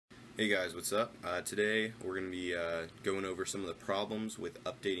Hey guys, what's up? Today we're going to be going over some of the problems with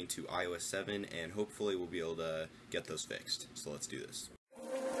updating to iOS 7, and hopefully we'll be able to get those fixed. So let's do this.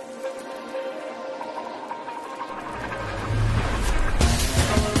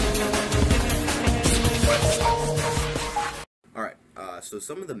 Alright, so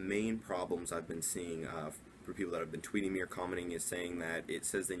some of the main problems I've been seeing for people that have been tweeting me or commenting is saying that it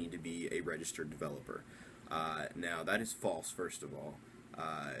says they need to be a registered developer. Now that is false, first of all.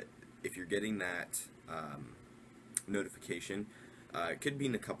 If you're getting that notification, it could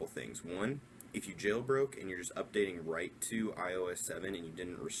mean a couple things. One, if you jailbroke and you're just updating right to iOS 7 and you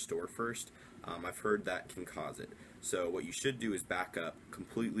didn't restore first, I've heard that can cause it. So what you should do is back up,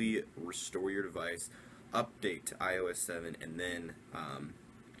 completely restore your device, update to iOS 7, and then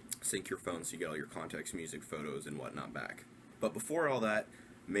sync your phone so you get all your contacts, music, photos, and whatnot back. But before all that,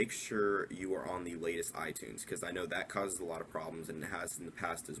 make sure you are on the latest iTunes, because I know that causes a lot of problems, and it has in the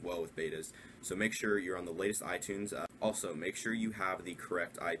past as well with betas. So make sure you're on the latest iTunes. Also, make sure you have the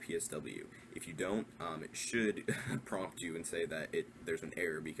correct IPSW. If you don't, it should prompt you and say that there's an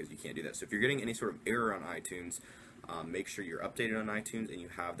error because you can't do that. So if you're getting any sort of error on iTunes, make sure you're updated on iTunes and you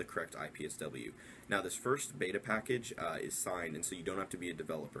have the correct IPSW. Now, this first beta package is signed, and so you don't have to be a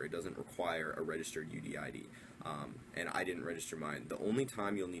developer. It doesn't require a registered UDID, and I didn't register mine. The only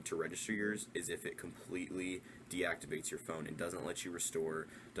time you'll need to register yours is if it completely deactivates your phone and doesn't let you restore,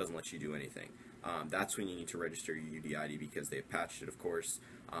 doesn't let you do anything. That's when you need to register your UDID, because they've patched it, of course,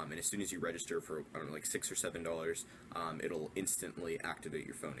 and as soon as you register for, I don't know, like $6 or $7, it'll instantly activate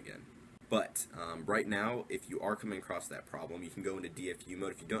your phone again. But right now, if you are coming across that problem, you can go into DFU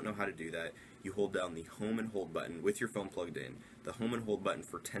mode. If you don't know how to do that, you hold down the home and hold button with your phone plugged in, the home and hold button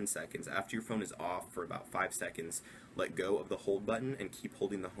for 10 seconds. After your phone is off for about 5 seconds, let go of the hold button and keep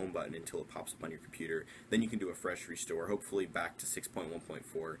holding the home button until it pops up on your computer. Then you can do a fresh restore, hopefully back to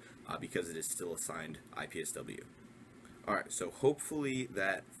 6.1.4, because it is still assigned IPSW. Alright, so hopefully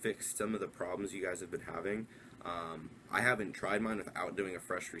that fixed some of the problems you guys have been having. I haven't tried mine without doing a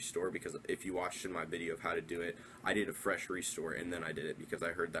fresh restore, because if you watched in my video of how to do it, I did a fresh restore and then I did it because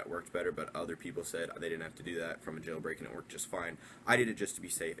I heard that worked better, but other people said they didn't have to do that from a jailbreak and it worked just fine. I did it just to be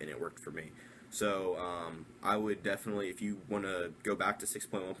safe and it worked for me. So I would definitely, if you want to go back to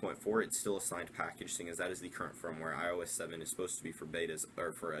 6.1.4, it's still a signed package, seeing as that is the current firmware. iOS 7 is supposed to be for betas,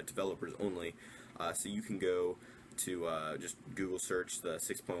 or for developers only, so you can go to just Google search the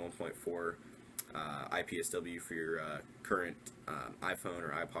 6.1.4 IPSW for your current iPhone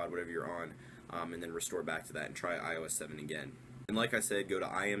or iPod, whatever you're on, and then restore back to that and try iOS 7 again. And like I said, go to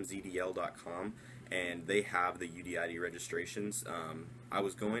imzdl.com and they have the UDID registrations. I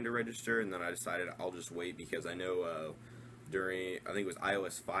was going to register, and then I decided I'll just wait, because I know during, I think it was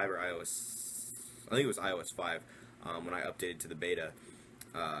iOS 5 or I think it was iOS 5, when I updated to the beta,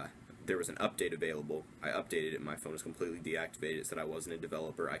 there was an update available. I updated it, my phone was completely deactivated. It said I wasn't a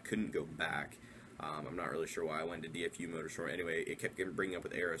developer. I couldn't go back. I'm not really sure why. I went to DFU mode or so. Anyway, it kept bringing up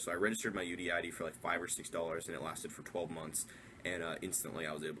with errors, so I registered my UDID for like $5 or $6, and it lasted for 12 months, and instantly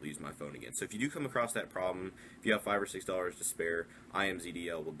I was able to use my phone again. So if you do come across that problem, if you have $5 or $6 to spare,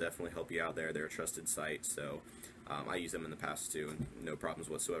 IMZDL will definitely help you out there. They're a trusted site, so I use them in the past too, and no problems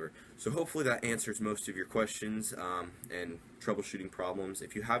whatsoever. So hopefully that answers most of your questions and troubleshooting problems.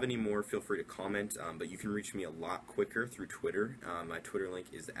 If you have any more, feel free to comment, but you can reach me a lot quicker through Twitter. My Twitter link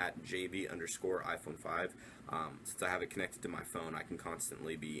is at JB_iPhone5. Since I have it connected to my phone, I can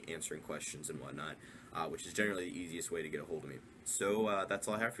constantly be answering questions and whatnot, which is generally the easiest way to get a hold of me. So that's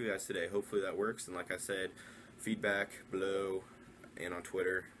all I have for you guys today. Hopefully that works, and like I said, feedback below and on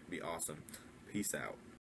Twitter would be awesome. Peace out.